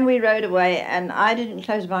 And we rowed away, and I didn't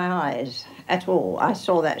close my eyes at all. I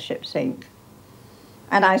saw that ship sink.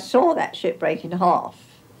 And I saw that ship break in half.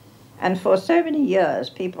 And for so many years,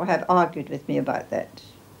 people have argued with me about that.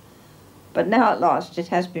 But now at last, it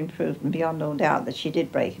has been proven beyond all doubt that she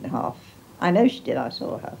did break in half. I know she did, I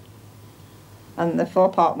saw her. And the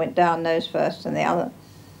forepart went down nose first, and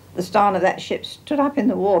the stern of that ship stood up in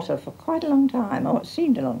the water for quite a long time, or it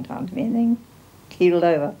seemed a long time to me, and then keeled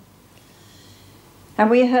over. And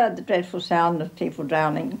we heard the dreadful sound of people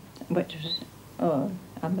drowning, which was,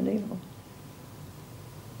 unbelievable.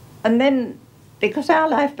 And then, because our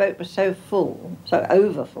lifeboat was so full, so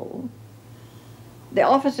overfull, the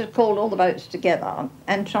officers called all the boats together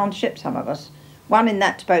and transhipped some of us, 1 in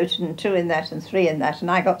that boat and 2 in that and 3 in that,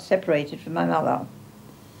 and I got separated from my mother.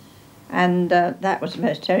 And that was the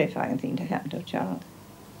most terrifying thing to happen to a child.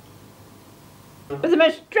 But the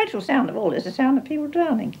most dreadful sound of all is the sound of people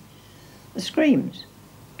drowning. The screams.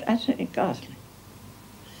 Absolutely ghastly.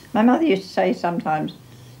 My mother used to say sometimes,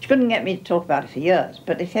 she couldn't get me to talk about it for years,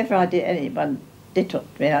 but if ever anyone did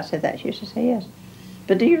talk to me, I said that, she used to say yes.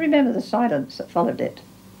 But do you remember the silence that followed it?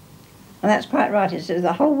 And that's quite right. It says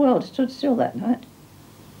the whole world stood still that night.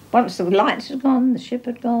 Once the lights had gone, the ship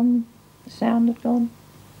had gone, the sound had gone.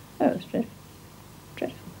 Oh, it was dreadful.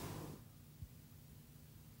 Dreadful.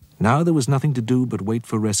 Now there was nothing to do but wait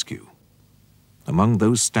for rescue. Among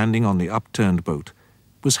those standing on the upturned boat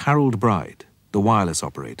was Harold Bride, the wireless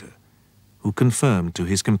operator, who confirmed to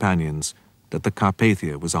his companions that the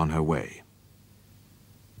Carpathia was on her way.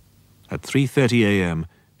 At 3:30 a.m.,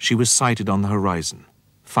 she was sighted on the horizon,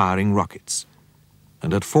 firing rockets,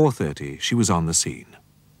 and at 4:30 she was on the scene.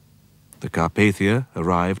 The Carpathia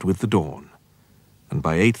arrived with the dawn, and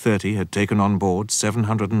by 8:30 had taken on board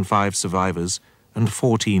 705 survivors and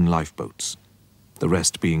 14 lifeboats, the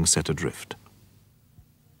rest being set adrift.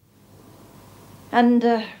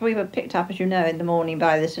 And we were picked up, as you know, in the morning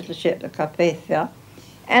by this little ship, the Carpathia,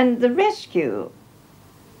 and the rescue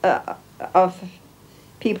of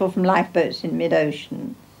people from lifeboats in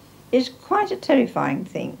mid-ocean is quite a terrifying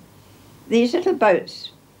thing. These little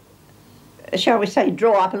boats, shall we say,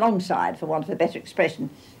 draw up alongside, for want of a better expression,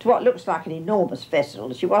 to what looks like an enormous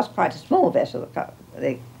vessel. She was quite a small vessel,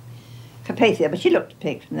 the Carpathia, but she looked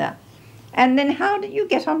big from there. And then how do you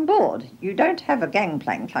get on board? You don't have a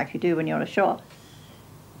gangplank like you do when you're ashore.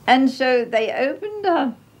 And so they opened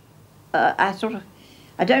a sort of,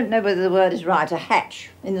 I don't know whether the word is right, a hatch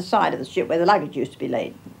in the side of the ship where the luggage used to be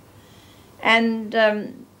laid. And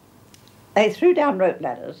they threw down rope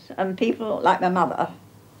ladders, and people like my mother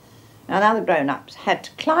and other grown-ups had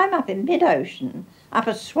to climb up in mid-ocean up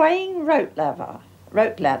a swaying rope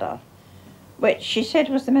ladder, which she said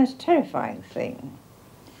was the most terrifying thing.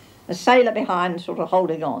 A sailor behind sort of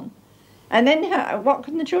holding on. And then what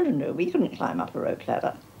can the children do? We couldn't climb up a rope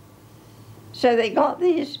ladder. So they got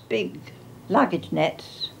these big luggage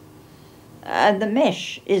nets, and the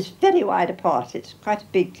mesh is very wide apart. It's quite a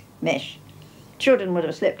big mesh. Children would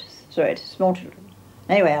have slipped through it, small children.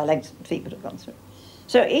 Anyway, our legs and feet would have gone through.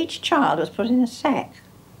 So each child was put in a sack.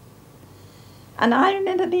 And I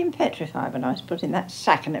remember being petrified when I was put in that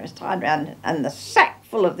sack and it was tied round, and the sack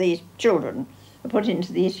full of these children were put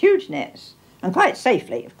into these huge nets, and quite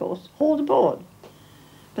safely, of course, hauled aboard.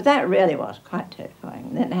 But that really was quite terrifying.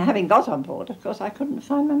 And then having got on board, of course, I couldn't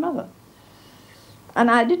find my mother. And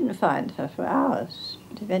I didn't find her for hours,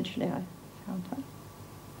 but eventually I found her.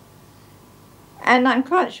 And I'm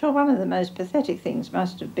quite sure one of the most pathetic things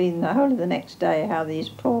must have been the whole of the next day, how these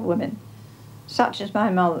poor women, such as my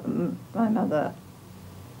mother,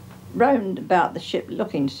 roamed about the ship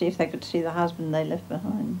looking to see if they could see the husband they left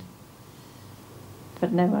behind.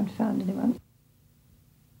 But no one found anyone.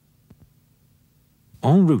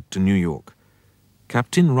 En route to New York,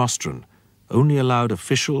 Captain Rostron only allowed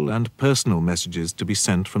official and personal messages to be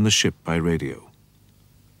sent from the ship by radio.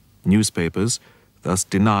 Newspapers, thus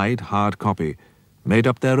denied hard copy, made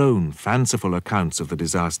up their own fanciful accounts of the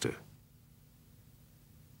disaster.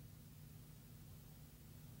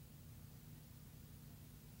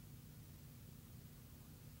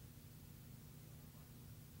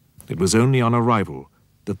 It was only on arrival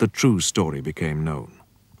that the true story became known,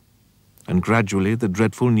 and gradually the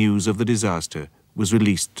dreadful news of the disaster was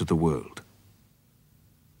released to the world.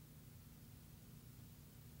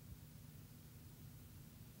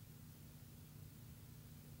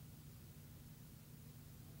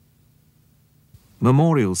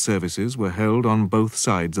 Memorial services were held on both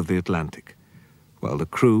sides of the Atlantic, while the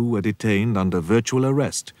crew were detained under virtual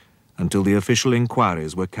arrest until the official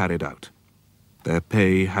inquiries were carried out, their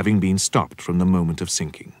pay having been stopped from the moment of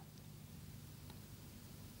sinking.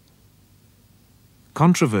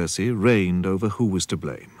 Controversy reigned over who was to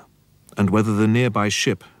blame, and whether the nearby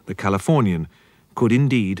ship, the Californian, could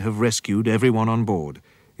indeed have rescued everyone on board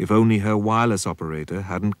if only her wireless operator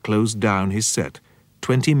hadn't closed down his set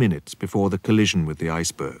 20 minutes before the collision with the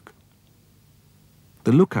iceberg.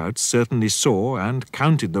 The lookouts certainly saw and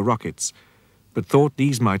counted the rockets, but thought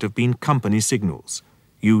these might have been company signals,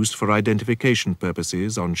 used for identification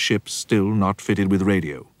purposes on ships still not fitted with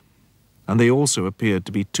radio, and they also appeared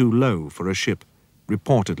to be too low for a ship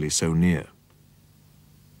reportedly so near.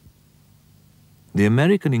 The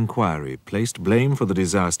American inquiry placed blame for the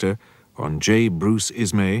disaster on J. Bruce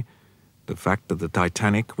Ismay, the fact that the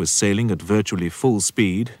Titanic was sailing at virtually full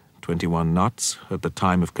speed, 21 knots, at the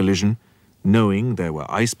time of collision, knowing there were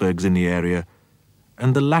icebergs in the area,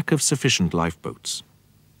 and the lack of sufficient lifeboats.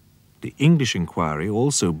 The English inquiry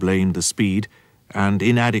also blamed the speed and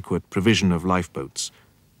inadequate provision of lifeboats,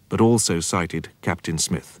 but also cited Captain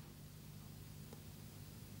Smith.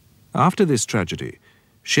 After this tragedy,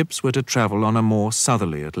 ships were to travel on a more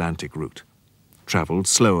southerly Atlantic route, travelled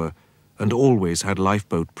slower, and always had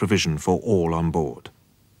lifeboat provision for all on board.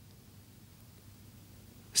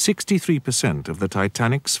 63% of the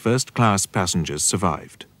Titanic's first-class passengers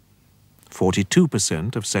survived,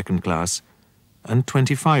 42% of second class, and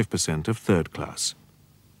 25% of third class.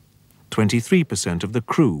 23% of the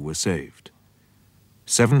crew were saved,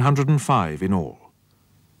 705 in all,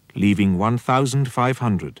 leaving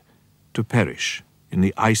 1,500 to perish in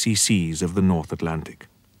the icy seas of the North Atlantic.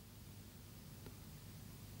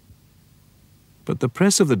 But the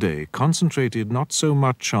press of the day concentrated not so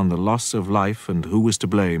much on the loss of life and who was to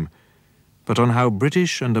blame, but on how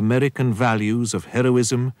British and American values of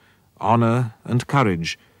heroism, honor, and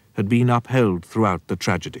courage had been upheld throughout the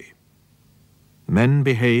tragedy. Men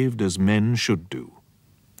behaved as men should do.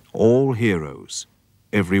 All heroes,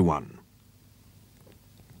 every one.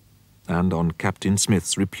 And on Captain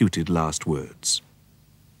Smith's reputed last words,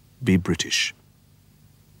 "Be British."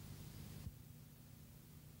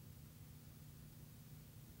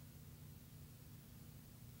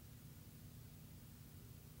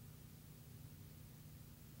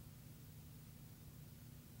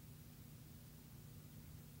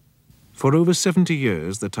 For over 70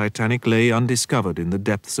 years, the Titanic lay undiscovered in the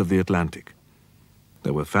depths of the Atlantic.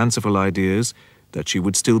 There were fanciful ideas that she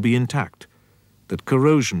would still be intact, that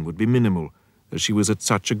corrosion would be minimal as she was at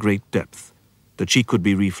such a great depth, that she could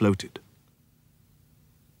be refloated.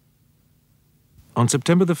 On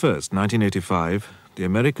September the 1st, 1985, the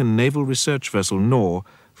American naval research vessel Knorr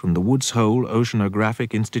from the Woods Hole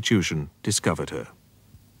Oceanographic Institution discovered her.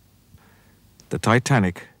 The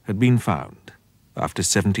Titanic had been found after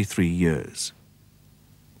 73 years.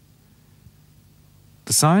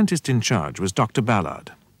 The scientist in charge was Dr.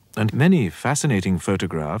 Ballard, and many fascinating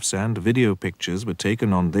photographs and video pictures were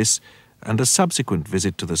taken on this and a subsequent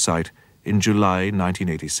visit to the site in July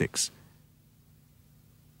 1986.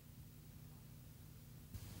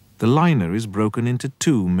 The liner is broken into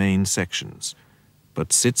two main sections,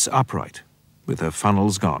 but sits upright, with her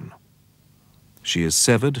funnels gone. She is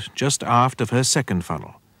severed just aft of her second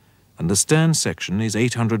funnel, and the stern section is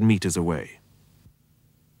 800 meters away.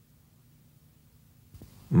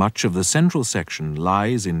 Much of the central section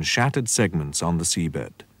lies in shattered segments on the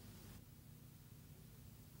seabed.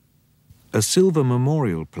 A silver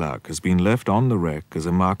memorial plaque has been left on the wreck as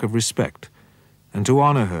a mark of respect and to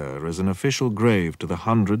honor her as an official grave to the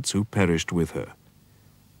hundreds who perished with her,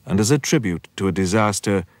 and as a tribute to a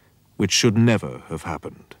disaster which should never have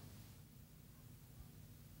happened.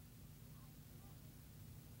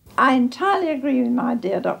 I entirely agree with my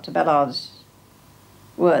dear Dr. Ballard's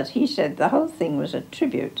words. He said the whole thing was a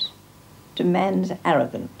tribute to man's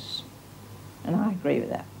arrogance, and I agree with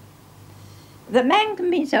that. That man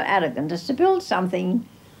can be so arrogant as to build something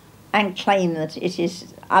and claim that it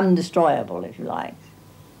is undestroyable, if you like.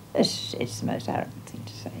 It's the most arrogant thing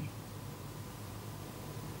to say.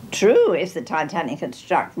 True, if the Titanic had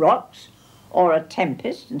struck rocks or a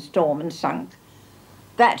tempest and storm and sunk,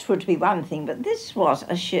 that would be one thing, but this was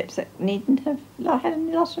a ship that needn't have had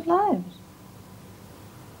any loss of lives.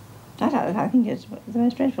 I think it's the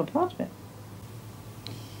most dreadful part of it.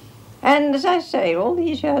 And as I say, all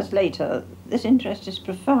these years later, this interest is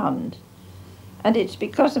profound. And it's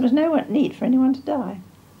because there was no need for anyone to die.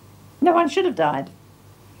 No one should have died.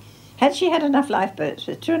 Had she had enough lifeboats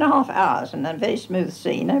with 2.5 hours and a very smooth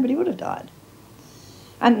sea, nobody would have died.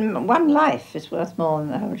 And one life is worth more than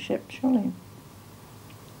the whole ship, surely.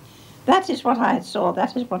 That is what I saw,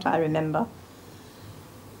 that is what I remember.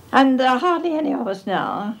 And hardly any of us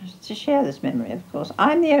now to share this memory, of course.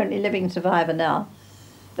 I'm the only living survivor now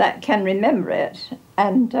that can remember it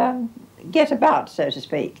and get about, so to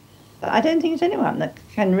speak. I don't think there's anyone that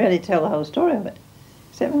can really tell the whole story of it,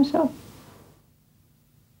 except myself.